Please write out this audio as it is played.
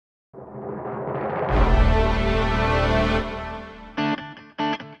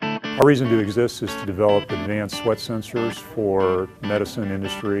Our reason to exist is to develop advanced sweat sensors for medicine,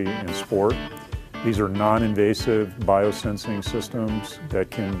 industry, and sport. These are non-invasive biosensing systems that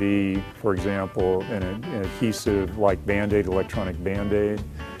can be, for example, an adhesive like Band-Aid, electronic Band-Aid,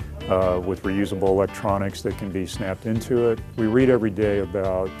 with reusable electronics that can be snapped into it. We read every day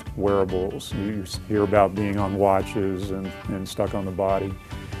about wearables. You hear about being on watches and stuck on the body.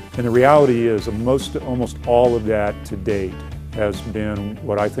 And the reality is almost all of that to date has been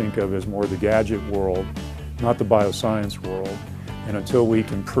what I think of as more the gadget world, not the bioscience world. And until we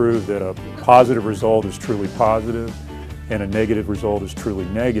can prove that a positive result is truly positive and a negative result is truly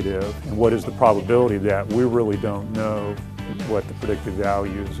negative, and what is the probability of that, we really don't know what the predictive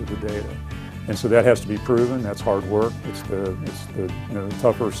value is of the data. And so that has to be proven. That's hard work. It's the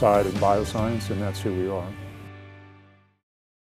tougher side of bioscience, and that's who we are.